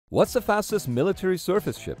What's the fastest military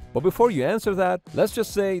surface ship? But before you answer that, let's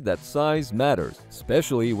just say that size matters,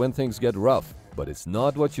 especially when things get rough. But it's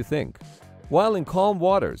not what you think. While in calm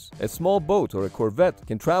waters, a small boat or a corvette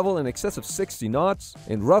can travel in excess of 60 knots,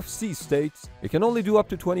 in rough sea states, it can only do up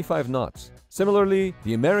to 25 knots. Similarly,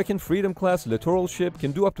 the American Freedom-class littoral ship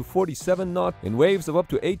can do up to 47 knots in waves of up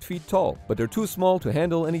to 8 feet tall, but they're too small to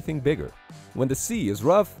handle anything bigger. When the sea is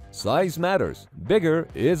rough, size matters. Bigger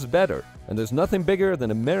is better, and there's nothing bigger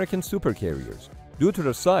than American supercarriers. Due to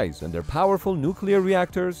their size and their powerful nuclear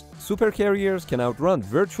reactors, supercarriers can outrun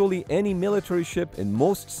virtually any military ship in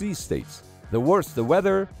most sea states. The worse the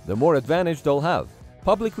weather, the more advantage they'll have.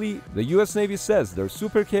 Publicly, the US Navy says their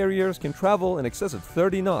supercarriers can travel in excess of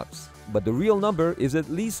 30 knots, but the real number is at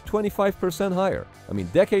least 25% higher. I mean,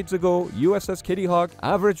 decades ago, USS Kitty Hawk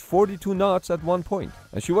averaged 42 knots at one point,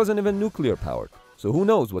 and she wasn't even nuclear-powered. So who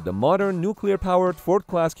knows what the modern nuclear-powered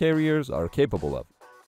Ford-class carriers are capable of.